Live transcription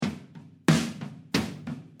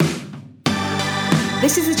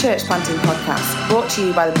This is the Church Planting Podcast, brought to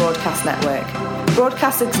you by the Broadcast Network.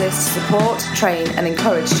 Broadcast exists to support, train and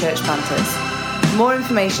encourage church planters. For more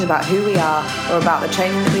information about who we are or about the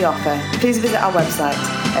training that we offer, please visit our website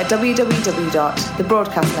at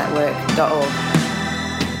www.thebroadcastnetwork.org.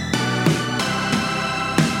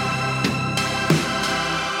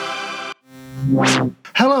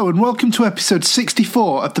 Hello and welcome to episode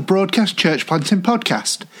 64 of the Broadcast Church Planting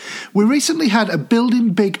Podcast. We recently had a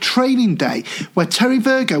Building Big training day where Terry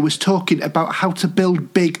Virgo was talking about how to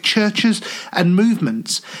build big churches and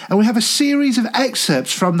movements, and we have a series of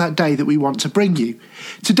excerpts from that day that we want to bring you.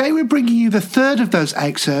 Today we're bringing you the third of those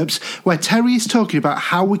excerpts where Terry is talking about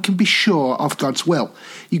how we can be sure of God's will.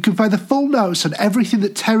 You can find the full notes on everything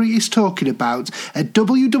that Terry is talking about at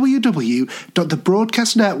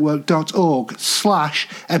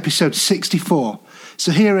www.thebroadcastnetwork.org/episode 64.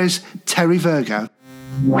 So here is Terry Virgo.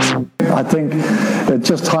 I think it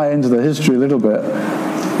just tie into the history a little bit.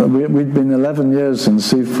 We'd been 11 years in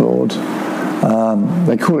Seaford.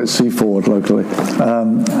 They call it Seaford locally.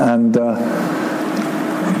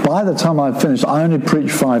 By the time I finished, I only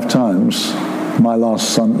preached 5 times my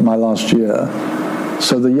last year.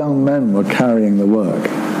 So the young men were carrying the work.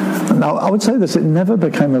 Now, I would say this, it never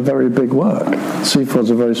became a very big work. Seaford's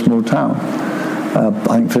a very small town. I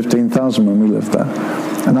think 15,000 when we lived there.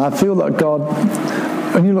 And I feel that God,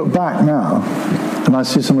 when you look back now, and I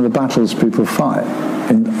see some of the battles people fight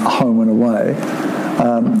in home and away,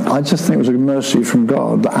 I just think it was a mercy from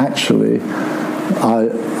God that actually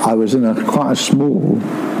I was in quite a small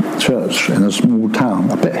church in a small town,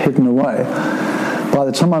 a bit hidden away. By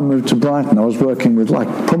the time I moved to Brighton, I was working with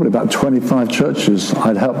probably about 25 churches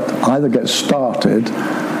I'd helped either get started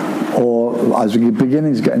or, as we were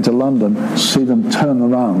beginning to get into London, see them turn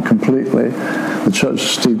around completely. The church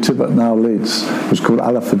Steve Tibbett now leads was called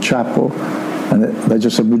Alliford Chapel, and they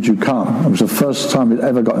just said, "Would you come?" It was the first time we'd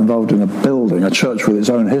ever got involved in a building, a church with its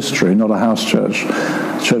own history, not a house church,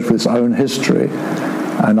 a church with its own history.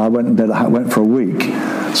 And I went for a week.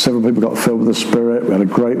 Several people got filled with the Spirit. We had a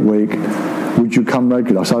great week. Would you come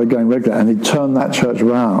regularly? I started going regular, and he turned that church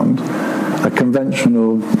around, a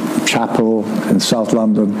conventional chapel in South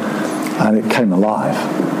London, and it came alive.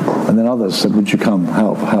 And then others said, "Would you come?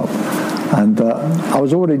 Help." And I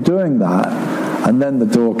was already doing that, and then the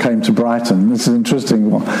door came to Brighton. This is an interesting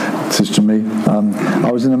one. This is to me.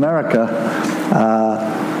 I was in America,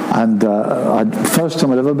 and first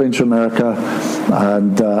time I'd ever been to America,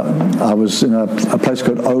 and I was in a place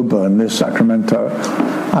called Auburn near Sacramento,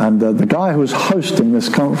 and the guy who was hosting this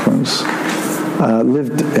conference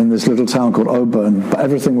lived in this little town called Auburn, but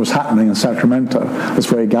everything was happening in Sacramento. That's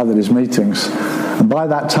where he gathered his meetings. And by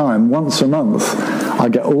that time, once a month, I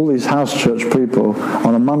get all these house church people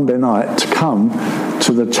on a Monday night to come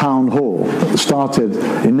to the town hall. It started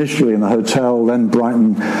initially in a hotel, then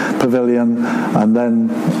Brighton Pavilion, and then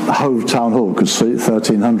Hove Town Hall could seat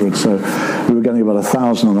 1,300. So we were getting about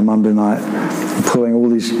 1,000 on a Monday night, pulling all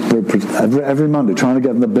these every Monday, trying to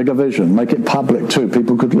get them the bigger vision, make it public too.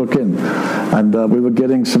 People could look in, and we were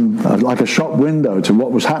getting some like a shop window to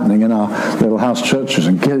what was happening in our little house churches,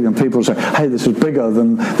 and getting people to say, "Hey, this is bigger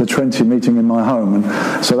than the 20 meeting in my home." And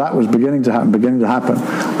so that was beginning to happen,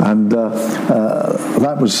 and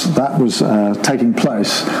that was taking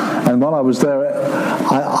place. And while I was there,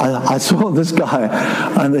 I saw this guy,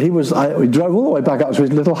 and we drove all the way back up to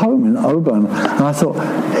his little home in Auburn, and I thought,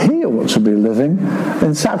 he ought to be living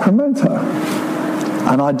in Sacramento.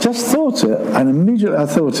 And I just thought it, and immediately I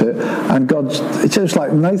thought it, and God, it's just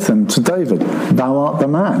like Nathan to David, "Thou art the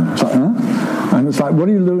man." It's like, huh? And it's like, what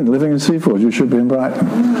are you doing living in Seaford? You should be in Brighton.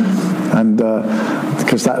 And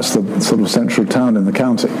because that's the sort of central town in the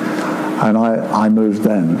county. And I moved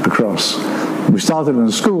then across. We started in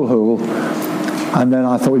a school hall, and then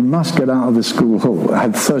I thought we must get out of this school hall. It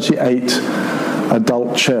had 38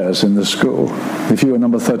 adult chairs in the school. If you were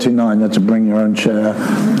number 39, you had to bring your own chair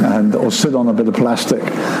or sit on a bit of plastic,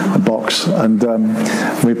 a box. And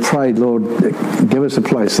we prayed, "Lord, give us a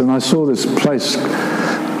place." And I saw this place,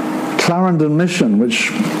 Clarendon Mission,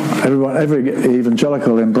 which every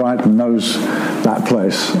evangelical in Brighton knows that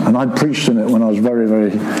place. And I'd preached in it when I was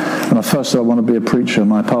when I first said I want to be a preacher.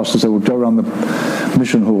 My pastor said, "Well, go around the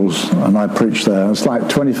mission halls," and I preached there. It's like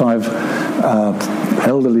 25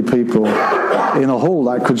 elderly people in a hall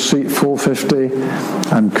that could seat 450,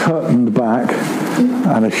 and curtained back,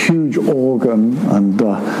 and a huge organ, and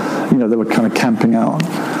they were kind of camping out.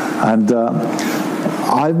 And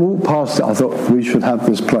I walked past it. I thought we should have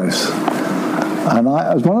this place. And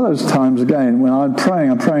it was one of those times again when I'm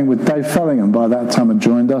praying with Dave Fellingham. By that time had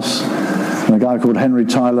joined us, and a guy called Henry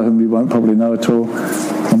Tyler, whom you won't probably know at all.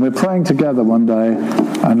 And And we're praying together one day,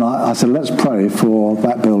 and I said, let's pray for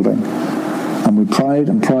that building. And we prayed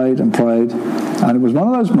and prayed and prayed, and it was one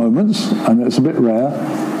of those moments, and it's a bit rare,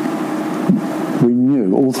 we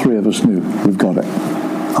knew, all three of us knew, we've got it.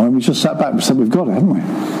 I mean, we just sat back and said, we've got it, haven't we?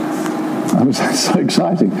 And it was so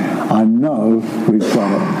exciting. I know we've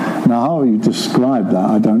got it. Now, how you describe that,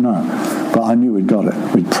 I don't know. But I knew we'd got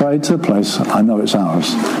it. We prayed to the place, I know it's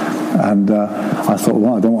ours. And I thought,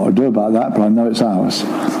 well, I don't know what to do about that, but I know it's ours.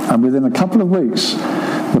 And within a couple of weeks,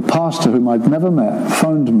 the pastor, whom I'd never met,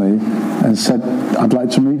 phoned me and said, I'd like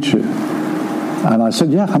to meet you. And I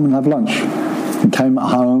said, yeah, come and have lunch. He came at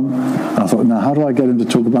home, and I thought, now, how do I get him to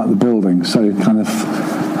talk about the building? So kind of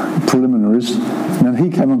preliminaries. And then he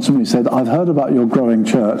came on to me and said, I've heard about your growing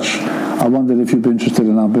church. I wondered if you'd be interested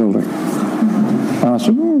in our building. And I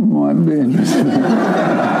said, might be interested.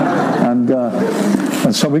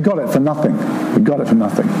 And so we got it for nothing. We got it for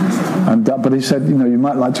nothing. And but he said, you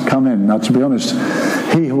might like to come in. Now, to be honest,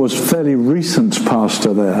 he was fairly recent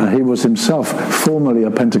pastor there. He was himself formerly a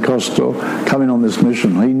Pentecostal coming on this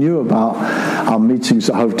mission. He knew about our meetings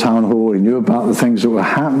at Hove Town Hall. He knew about the things that were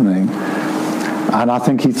happening. And I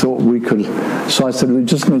think he thought we could. So I said, we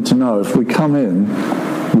just need to know, if we come in,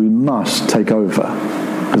 we must take over.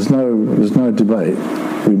 There's no debate.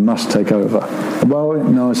 We must take over. Well,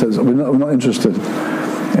 no, I said, we're not interested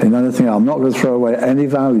in anything else. I'm not going to throw away any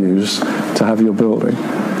values to have your building.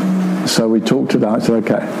 So we talked it out. I said,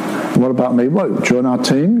 okay, what about me? Well, join our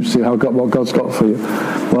team, see what God's got for you.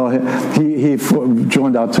 Well, he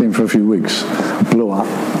joined our team for a few weeks, blew up,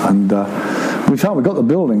 and we found we got the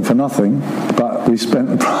building for nothing, but we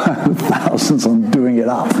spent thousands on doing it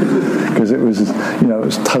up because it was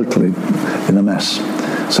totally in a mess.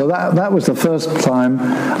 So that was the first time,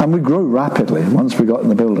 and we grew rapidly. Once we got in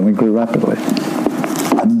the building, we grew rapidly.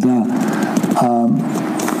 And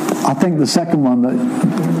I think the second one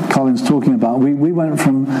that Colin's talking about, we went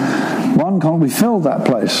from we filled that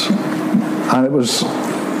place, and it was,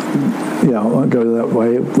 I won't go that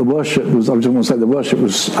way. The worship was, I just want to say, the worship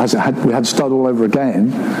was, we had to start all over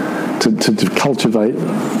again to cultivate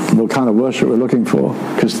the kind of worship we're looking for,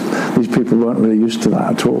 because these people weren't really used to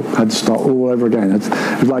that at all. Had to start all over again. It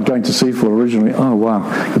was like going to C4 originally. Oh, wow.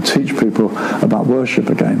 You teach people about worship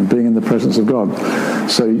again and being in the presence of God.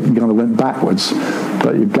 So you kind of went backwards,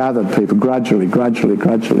 but you gathered people gradually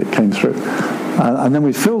it came through. And then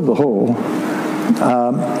we filled the hall.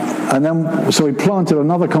 So we planted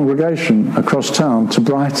another congregation across town to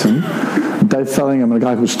Brighton. Dave Fellingham and a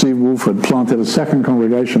guy called Steve Wolford planted a second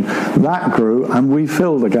congregation. That grew, and we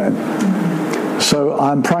filled again. So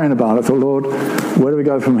I'm praying about it. I thought, Lord, where do we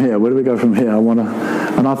go from here? Where do we go from here?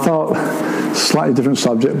 And I thought, slightly different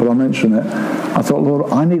subject, but I'll mention it. I thought,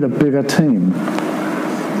 Lord, I need a bigger team.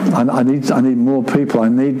 I need more people. I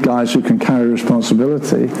need guys who can carry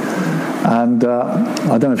responsibility. And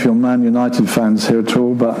I don't know if you're Man United fans here at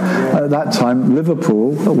all, but at that time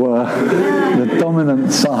Liverpool were the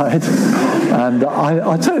dominant side. And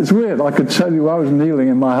I tell you, it's weird. I could tell you I was kneeling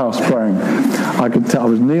in my house praying. I could tell I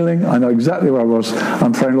was kneeling. I know exactly where I was.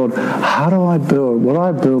 I'm praying, Lord, how do I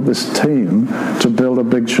build this team to build a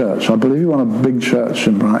big church? I believe you want a big church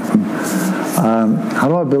in Brighton. How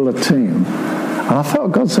do I build a team? And I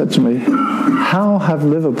felt God said to me, how have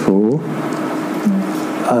Liverpool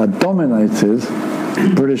dominated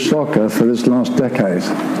British soccer for this last decade?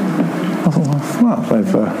 I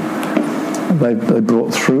thought, they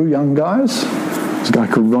brought through young guys. There's a guy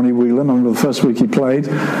called Ronnie Whelan. I remember the first week he played.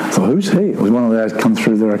 I thought, who's he? It was one of theirs come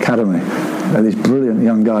through their academy. They're these brilliant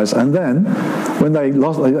young guys. And then when they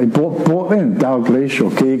lost, they brought in Dalglish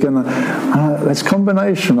or Keegan. This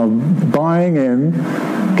combination of buying in,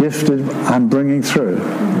 gifted, and bringing through.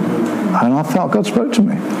 And I felt God spoke to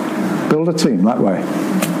me. Build a team that way.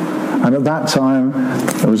 And at that time,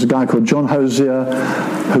 there was a guy called John Hosier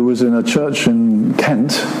who was in a church in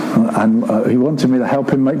Kent, and he wanted me to help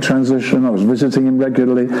him make transition. I was visiting him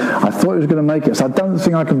regularly. I thought he was going to make it. So I don't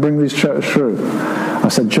think I can bring this church through. I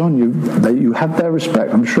said, John, you have their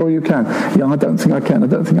respect. I'm sure you can. Yeah, I don't think I can.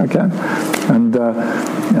 And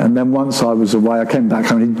then once I was away, I came back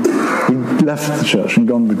home. He left the church and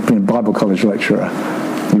gone to be a Bible college lecturer.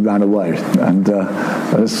 He ran away and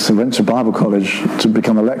so went to Bible college to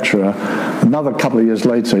become a lecturer. Another couple of years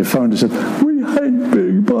later, he phoned and said, we hate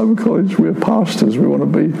being Bible college. We're pastors. We want to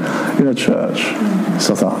be in a church.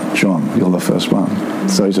 So I thought, John, you're the first one.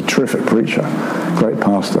 So he's a terrific preacher, great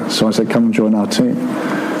pastor. So I said, come and join our team.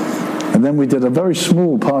 And then we did a very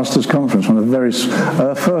small pastors' conference, one of the very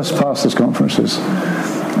first pastors' conferences.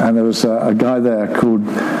 And there was a guy there called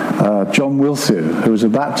John Wilthew, who was a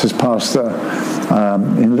Baptist pastor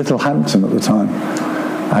in Littlehampton at the time.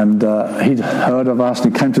 And he'd heard of us,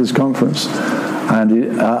 and he came to this conference,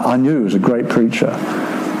 and I knew he was a great preacher.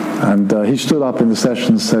 And he stood up in the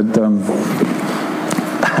session and said,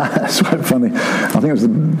 it's quite funny, I think it was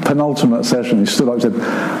the penultimate session, he stood up and said,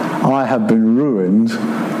 I have been ruined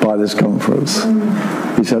by this conference.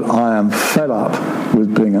 He said, I am fed up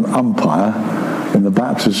with being an umpire in the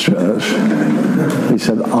Baptist church. He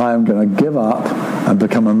said, I am going to give up and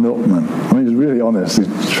become a milkman. I mean, he's really honest,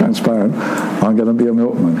 he's transparent. I'm going to be a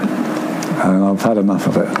milkman. And I've had enough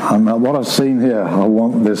of it. What I've seen here, I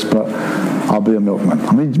want this, but I'll be a milkman.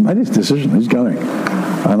 I mean, he made his decision, he's going.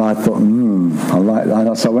 And I thought, I like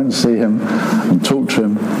that. So I went to see him and talked to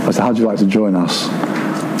him. I said, how'd you like to join us?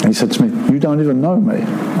 And he said to me, you don't even know me.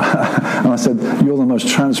 And I said, you're the most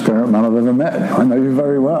transparent man I've ever met. I know you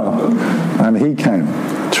very well. And he came,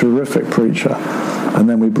 terrific preacher. And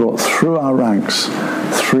then we brought through our ranks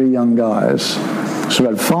 3 young guys. So we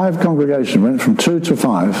had 5 congregations, went from 2 to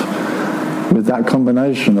 5 with that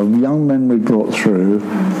combination of young men we brought through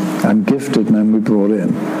and gifted men we brought in,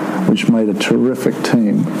 which made a terrific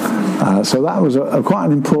team. So that was quite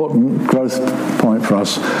an important growth point for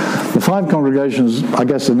us. The 5 congregations, I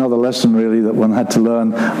guess another lesson really that one had to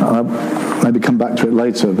learn, maybe come back to it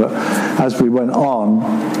later, but as we went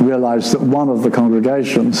on, realized that one of the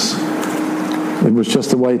congregations, it was just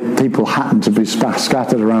the way people happened to be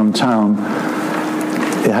scattered around town.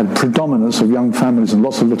 It had predominance of young families and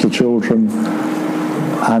lots of little children.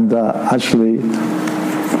 And actually,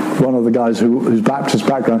 one of the guys whose Baptist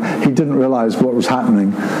background, he didn't realize what was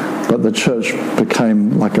happening, but the church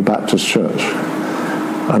became like a Baptist church.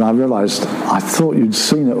 And I realized, I thought you'd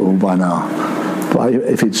seen it all by now. But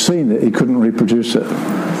if he'd seen it, he couldn't reproduce it.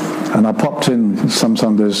 And I popped in some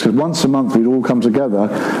Sundays, because once a month we'd all come together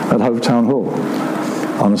at Hove Town Hall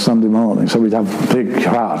on a Sunday morning. So we'd have a big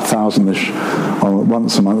crowd, 1,000-ish,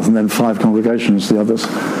 once a month, and then 5 congregations, the others.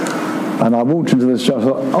 And I walked into this church, I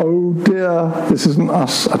thought, oh dear, this isn't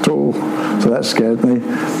us at all. So that scared me.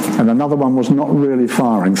 And another one was not really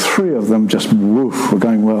firing. 3 of them just, woof, were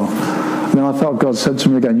going well. And then I felt God said to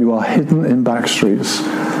me again, you are hidden in back streets.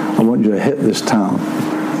 I want you to hit this town.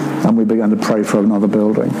 And we began to pray for another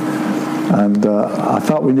building. And I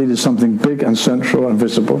felt we needed something big and central and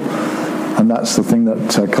visible. And that's the thing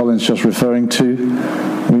that Colin's just referring to.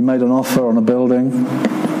 We made an offer on a building.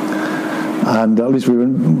 And at least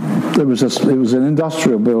it was an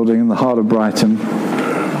industrial building in the heart of Brighton.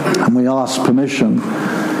 And we asked permission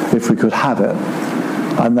if we could have it.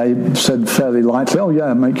 And they said fairly lightly, oh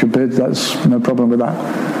yeah, make your bid, that's no problem with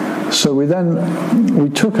that. So we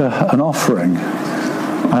took an offering.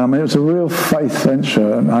 And I mean, it was a real faith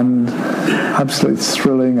venture and absolutely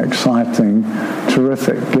thrilling, exciting,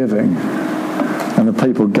 terrific giving. And the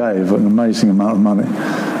people gave an amazing amount of money.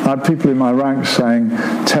 I had people in my ranks saying,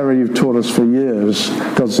 Terry, you've taught us for years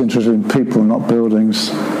God's interested in people, not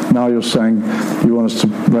buildings. Now you're saying you want us to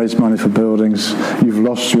raise money for buildings. You've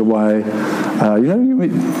lost your way. You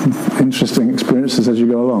meet interesting experiences as you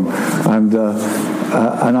go along. And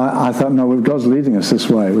I thought, no, God's leading us this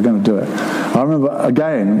way. We're going to do it. I remember,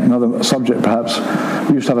 again, another subject perhaps,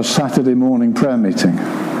 we used to have a Saturday morning prayer meeting.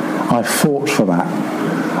 I fought for that.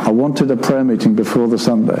 I wanted a prayer meeting before the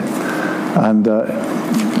Sunday. And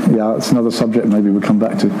it's another subject maybe we'll come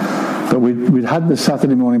back to. But we'd had this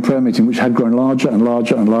Saturday morning prayer meeting, which had grown larger and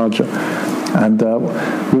larger and larger. And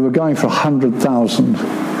we were going for 100,000.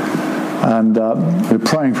 And we were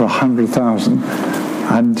praying for 100,000.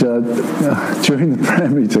 And during the prayer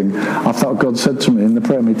meeting, I felt God said to me in the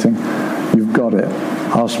prayer meeting, you've got it.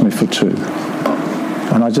 Ask me for 2.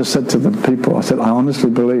 And I just said to the people, I said, I honestly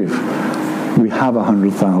believe we have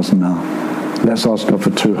 100,000 now. Let's ask God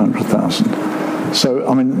for 200,000. So,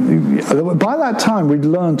 I mean, by that time, we'd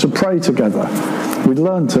learned to pray together. We'd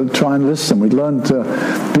learned to try and listen. We'd learned to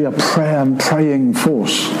be a praying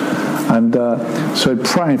force. And so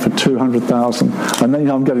praying for 200,000. And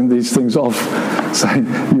then I'm getting these things off saying,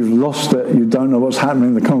 you've lost it, you don't know what's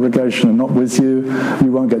happening, the congregation are not with you,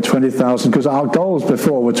 you won't get 20,000. Because our goals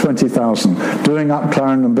before were 20,000. Doing up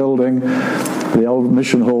Clarendon Building, the old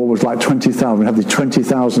mission hall was like 20,000. We'd have these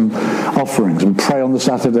 20,000 offerings. We'd pray on the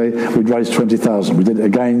Saturday, we'd raise 20,000. We did it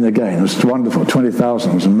again and again. It was wonderful.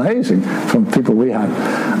 20,000 was amazing from people we had.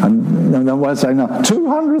 And then we're saying, now,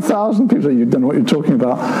 200,000 people, you don't know what you're talking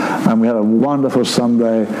about. And we had a wonderful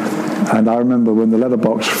Sunday. And I remember when the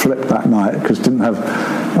letterbox flipped that night, because it didn't have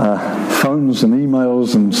phones and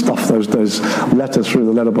emails and stuff those days, letters through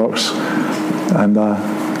the letterbox. And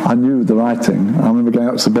I knew the writing. I remember going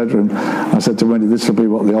up to the bedroom. I said to Wendy, "This will be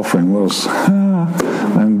what the offering was."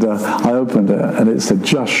 And I opened it, and it said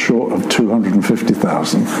just short of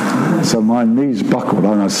 250,000. So my knees buckled,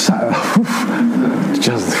 and I sat,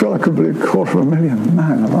 just felt like I could believe $250,000.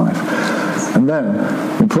 Man alive. And then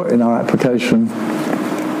we put in our application,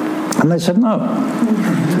 and they said, "No,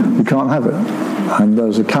 we can't have it." And there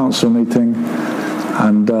was a council meeting,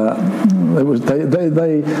 and they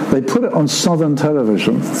put it on Southern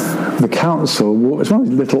Television. The council, it's one of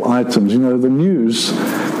these little items, the news.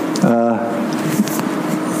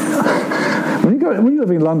 When you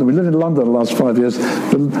live in London, we lived in London the last 5 years,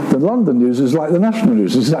 the London news is like the national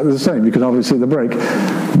news. It's exactly the same. You can hardly see the break.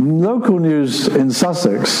 Local news in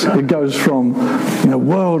Sussex, it goes from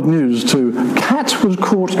world news to cat was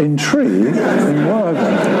caught in tree in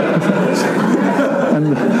Worthing.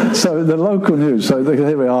 And so the local news, so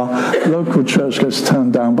here we are, local church gets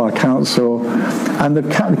turned down by council, and it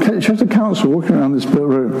shows the council walking around this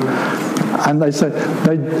room, and they say,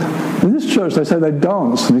 in this church they say they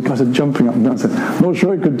dance, and the guys are jumping up and down, saying, "Not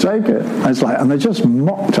sure he could take it." And they just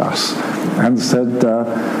mocked us and said,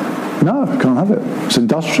 "No, can't have it. It's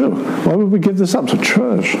industrial. Why would we give this up to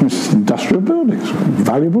church? It's industrial buildings,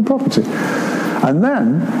 valuable property." And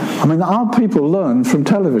then, our people learned from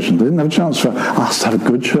television. They didn't have a chance for us to have a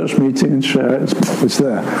good church meeting and share it. It's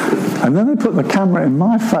there. And then they put the camera in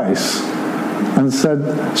my face and said,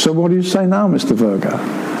 "So what do you say now, Mr. Verga?"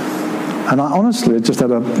 And I honestly just had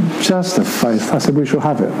a faith. I said, "We shall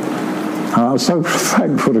have it." And I was so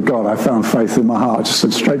thankful to God I found faith in my heart. I just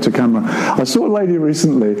said straight to camera. I saw a lady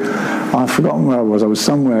recently, I've forgotten where I was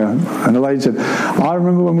somewhere, and a lady said, "I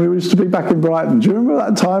remember when we used to be back in Brighton. Do you remember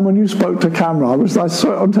that time when you spoke to camera? I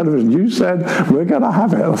saw it on television. You said, 'We're going to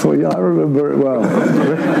have it.'" I thought, "Yeah, I remember it well.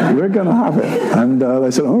 We're going to have it." And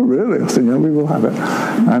they said, "Oh, really?" I said, "Yeah, we will have it."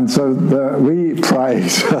 And so we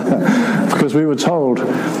prayed because we were told,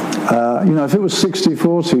 if it was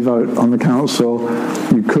 60-40 vote on the council,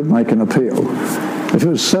 you could make an appeal. If it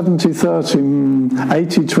was 70-30,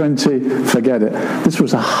 80-20, forget it. This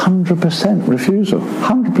was 100% refusal.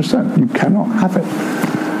 100%. You cannot have it.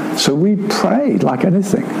 So we prayed like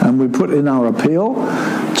anything, and we put in our appeal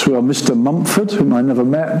to a Mr. Mumford, whom I never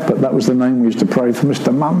met, but that was the name we used to pray for,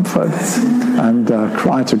 Mr. Mumford, and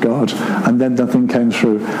cry to God, and then nothing came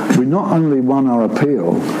through. We not only won our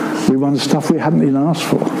appeal, we won stuff we hadn't even asked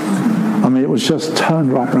for. It was just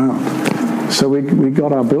turned right round. So we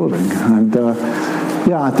got our building, and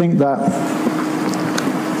I think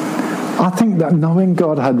that knowing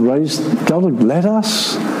God had led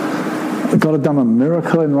us, God had done a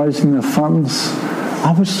miracle in raising the funds.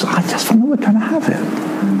 I just thought, we're going to have it.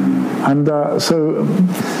 And so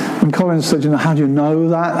when Colin said, how do you know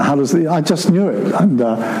that? I just knew it, and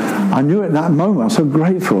I knew it in that moment. I'm so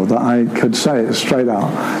grateful that I could say it straight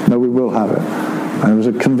out. No, we will have it. And it was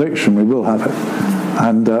a conviction, we will have it.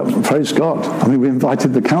 And praise God. We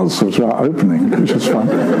invited the council to our opening, which was fun.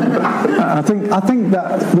 I think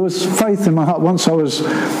that there was faith in my heart. Once I was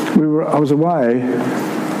away.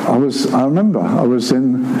 I remember I was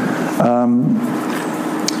in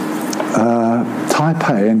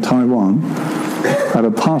Taipei in Taiwan at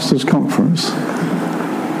a pastor's conference.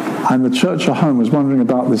 And the church at home was wondering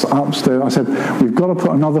about this upstairs. I said, "We've got to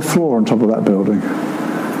put another floor on top of that building."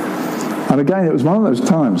 And again, it was one of those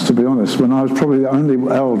times, to be honest, when I was probably the only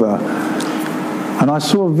elder, and I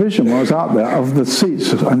saw a vision when I was out there of the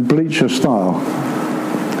seats and bleacher style,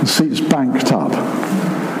 seats banked up.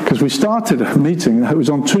 Because we started a meeting, it was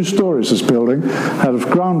on 2 stories, this building, had a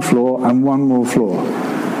ground floor and one more floor.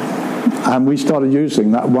 And we started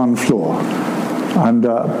using that one floor. And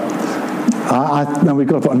then we've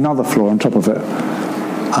got to put another floor on top of it.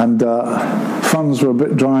 And funds were a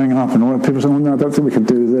bit drying up, and all people said, "Oh no, I don't think we can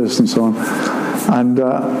do this," and so on. And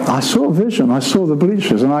I saw a vision. I saw the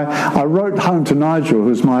bleachers, and I wrote home to Nigel, who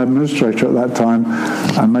was my administrator at that time,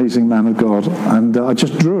 amazing man of God, and I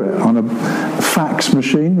just drew it on a fax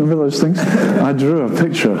machine. Remember those things? I drew a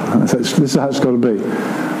picture, and I said, "This is how it's got to be,"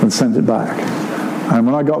 and sent it back. And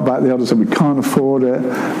when I got back, the elders said, "We can't afford it.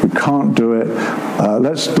 We can't do it.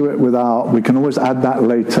 Let's do it without. We can always add that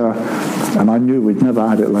later." And I knew we'd never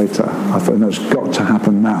add it later. I thought, no, it's got to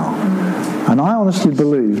happen now. And I honestly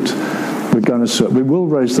believed we will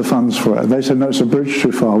raise the funds for it. They said, "No, it's a bridge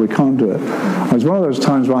too far. We can't do it." It was one of those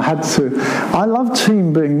times where I love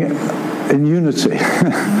team being in unity.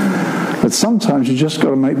 But sometimes you just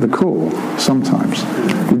got to make the call. Sometimes.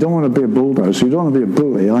 You don't want to be a bulldozer. You don't want to be a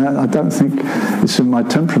bully. I don't think it's in my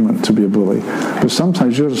temperament to be a bully. But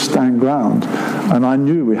sometimes you have to stand ground. And I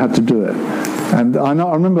knew we had to do it. And I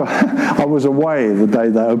remember I was away the day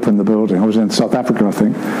they opened the building. I was in South Africa, I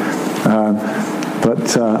think.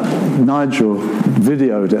 But Nigel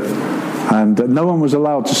videoed it, and no one was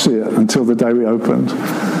allowed to see it until the day we opened.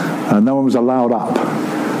 No one was allowed up.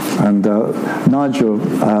 And Nigel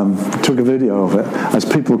took a video of it as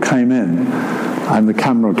people came in, and the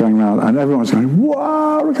camera going around, and everyone was going,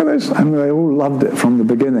 wow, look at this. And they all loved it from the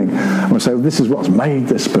beginning. And we said, well, this is what's made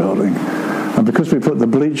this building. And because we put the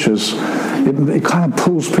bleachers, it kind of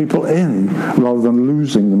pulls people in rather than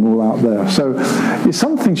losing them all out there. So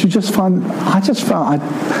some things you just find,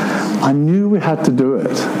 I knew we had to do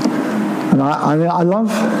it. And I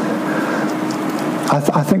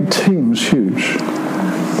think team's huge.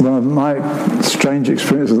 One of my strange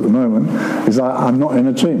experiences at the moment is I'm not in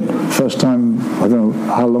a team. First time, I don't know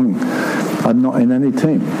how long, I'm not in any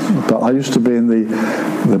team. But I used to be in the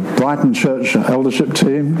Brighton Church eldership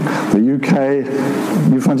team, the UK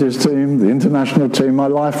New Frontiers team, the international team. My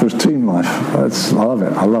life was team life. I love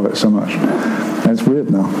it. I love it so much. And it's weird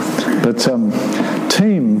now. But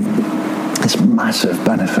team is massive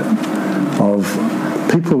benefit of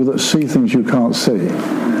people that see things you can't see.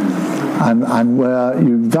 And where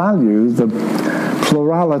you value the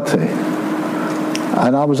plurality.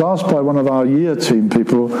 And I was asked by one of our year team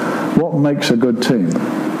people, what makes a good team?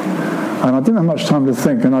 And I didn't have much time to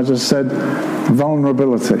think, and I just said,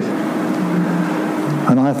 vulnerability.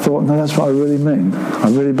 And I thought, no, that's what I really mean. I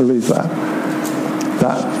really believe that.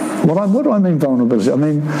 What do I mean vulnerability? I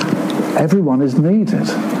mean, everyone is needed.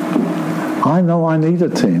 I know I need a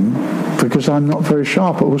team because I'm not very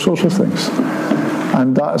sharp at all sorts of things.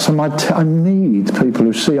 And so I need people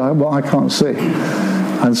who see what I can't see.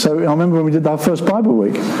 And so I remember when we did our first Bible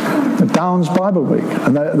week, the Downs Bible Week,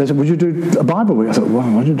 and they said, would you do a Bible week? I thought, wow,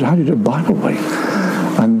 how do you do a Bible week?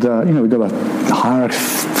 And, we've got to hire a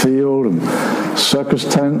field and circus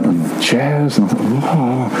tent and chairs. And I thought,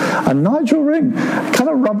 wow. And Nigel Ring kind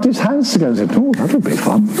of rubbed his hands together and said, oh, that'll be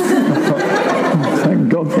fun. I thought, oh, thank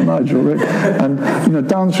God for Nigel Ring. And,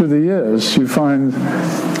 down through the years, you find...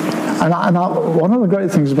 And one of the great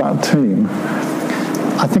things about team,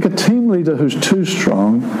 I think a team leader who's too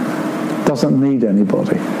strong doesn't need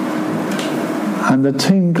anybody. And the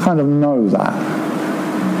team kind of know that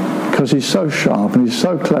because he's so sharp and he's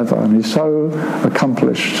so clever and he's so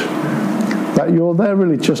accomplished that you're there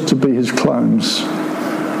really just to be his clones.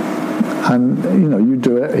 And, you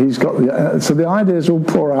do it. He's got so the ideas all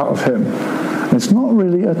pour out of him. It's not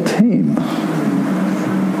really a team.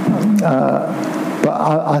 But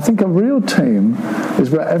I think a real team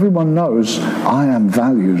is where everyone knows I am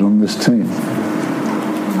valued on this team.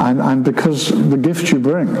 And because the gift you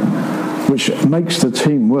bring, which makes the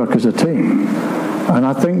team work as a team. And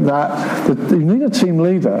I think that you need a team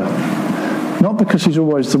leader, not because he's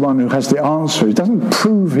always the one who has the answer. He doesn't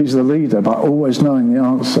prove he's the leader by always knowing the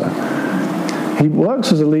answer. He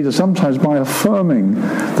works as a leader sometimes by affirming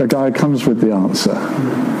the guy who comes with the answer.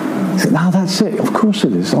 Now that's it. Of course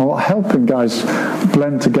it is. Or helping guys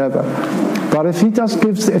blend together. But if he gives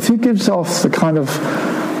off the kind of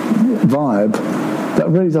vibe that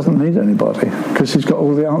really doesn't need anybody because he's got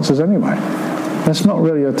all the answers anyway, that's not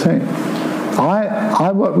really a team.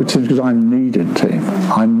 I work with teams because I needed team.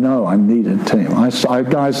 I know I needed team. I had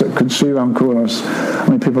guys that could see around corners.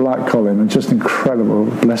 People like Colin, and just incredible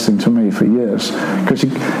blessing to me for years because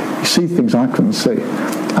you see things I couldn't see.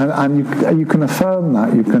 And you can affirm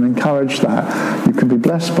that, you can encourage that, you can be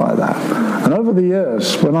blessed by that. And over the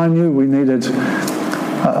years, when I knew we needed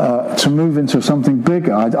to move into something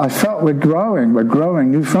bigger, I felt we're growing.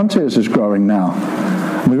 New Frontiers is growing now.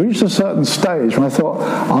 We reached a certain stage when I thought,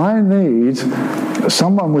 I need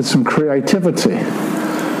someone with some creativity.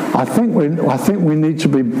 I think we need to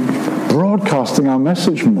be broadcasting our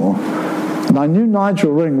message more. And I knew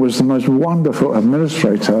Nigel Ring was the most wonderful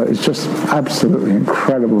administrator. He's just absolutely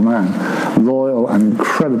incredible man, loyal and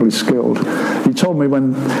incredibly skilled. He told me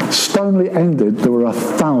when Stoneleigh ended, there were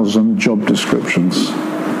 1,000 job descriptions.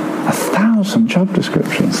 1,000 job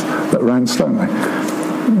descriptions that ran Stoneleigh.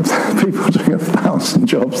 People doing 1,000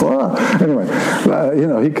 jobs. Anyway,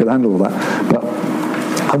 he could handle that.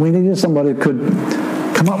 And we needed somebody who could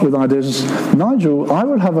come up with ideas. Nigel, I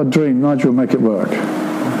would have a dream, Nigel would make it work.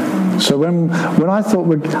 So when I thought,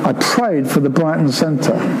 I prayed for the Brighton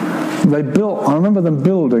Centre. I remember them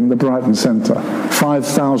building the Brighton Centre,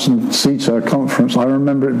 5,000-seater conference. I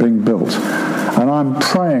remember it being built. And I'm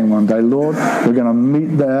praying one day, Lord, we're going to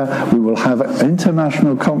meet there. We will have an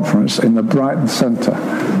international conference in the Brighton Centre.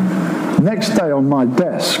 Next day on my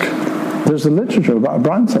desk, there's the literature about the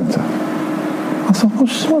Brighton Centre. I thought,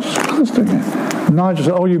 what's this doing here? Nigel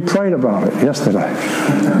said, you prayed about it yesterday.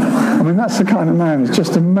 That's the kind of man. He's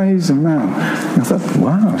just an amazing man. I thought,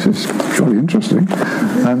 wow, this is really interesting.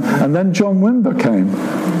 And then John Wimber came.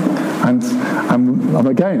 And And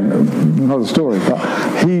again, another story,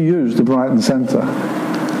 but he used the Brighton Centre.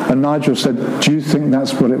 And Nigel said, do you think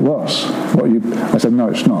that's what it was? I said, no,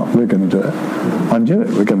 it's not. We're going to do it. I knew it.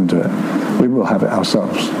 We're going to do it. We will have it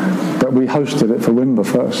ourselves. But we hosted it for Wimber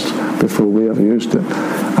first before we ever used it.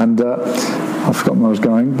 And I've forgotten where I was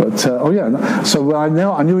going. But, so I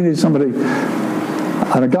knew we needed somebody.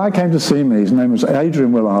 And a guy came to see me. His name was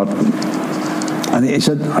Adrian Willard. And he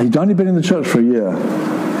said, you've only been in the church for a year.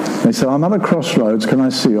 And he said, I'm at a crossroads. Can I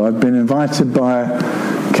see you? I've been invited by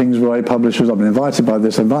Kingsway Publishers. I've been invited by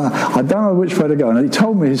this. I don't know which way to go. And he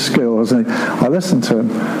told me his skills. And I listened to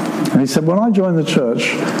him. And he said, when I joined the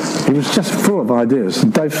church, he was just full of ideas.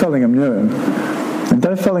 And Dave Fellingham knew him. And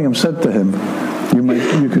Dave Fellingham said to him,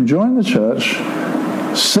 you can join the church,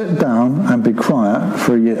 sit down and be quiet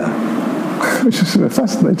for a year. Which is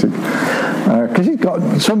fascinating. Because he's got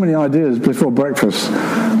so many ideas before breakfast.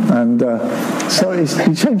 And so he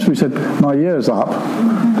came to me and said, my year's up.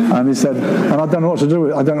 And he said, and I don't know what to do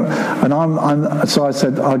with it. So I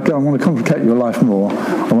said, I want to complicate your life more.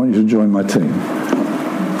 I want you to join my team.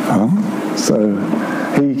 So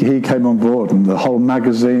he came on board, and the whole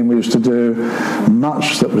magazine we used to do,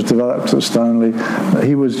 much that was developed at Stoneleigh.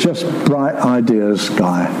 He was just bright ideas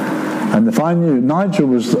guy. And if I knew, Nigel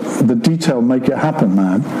was the detail make it happen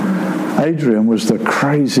man. Adrian was the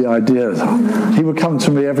crazy idea. He would come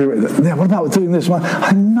to me every week. Yeah, what about doing this?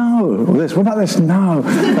 I know this. What about this? No.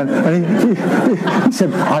 And he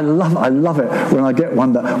said, I love it when I get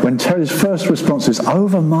one that when Terry's first response is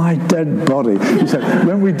over my dead body. He said,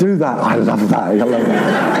 when we do that, I love that. I love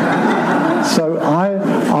that. So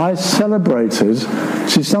I celebrated.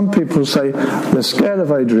 See, some people say they're scared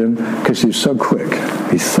of Adrian because he's so quick.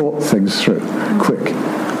 He thought things through quick.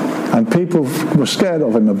 And people were scared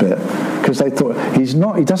of him a bit because they thought he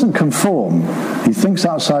doesn't conform. He thinks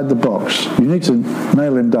outside the box. You need to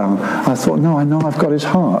nail him down. I thought, no, I know I've got his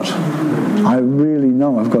heart. I really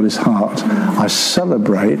know I've got his heart. I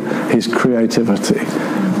celebrate his creativity.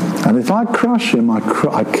 And if I crush him, I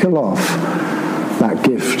kill off that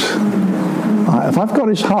gift. If I've got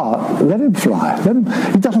his heart, let him fly.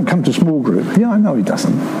 He doesn't come to small group. Yeah, I know he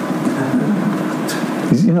doesn't.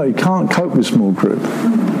 He can't cope with small group.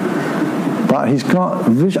 But he's got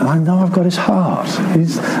vision. I know I've got his heart.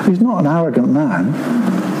 He's not an arrogant man.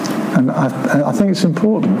 And I think it's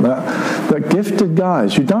important that gifted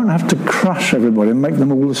guys, you don't have to crush everybody and make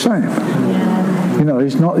them all the same. Yeah.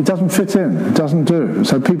 He doesn't fit in. It doesn't do.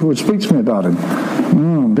 So people would speak to me about him.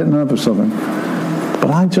 I'm a bit nervous of him.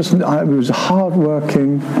 But he was a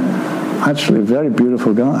hard-working, actually a very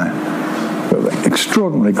beautiful guy.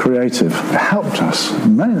 Extraordinarily creative. It helped us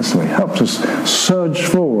immensely, helped us surge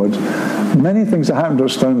forward. Many things that happened at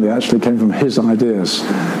Stoneleigh actually came from his ideas,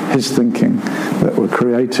 his thinking, that were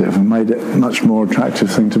creative and made it a much more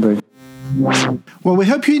attractive thing to be. Well, we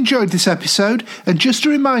hope you enjoyed this episode, and just a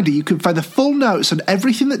reminder, you can find the full notes on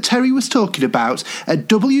everything that Terry was talking about at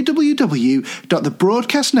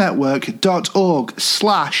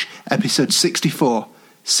www.thebroadcastnetwork.org/episode 64.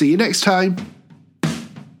 See you next time.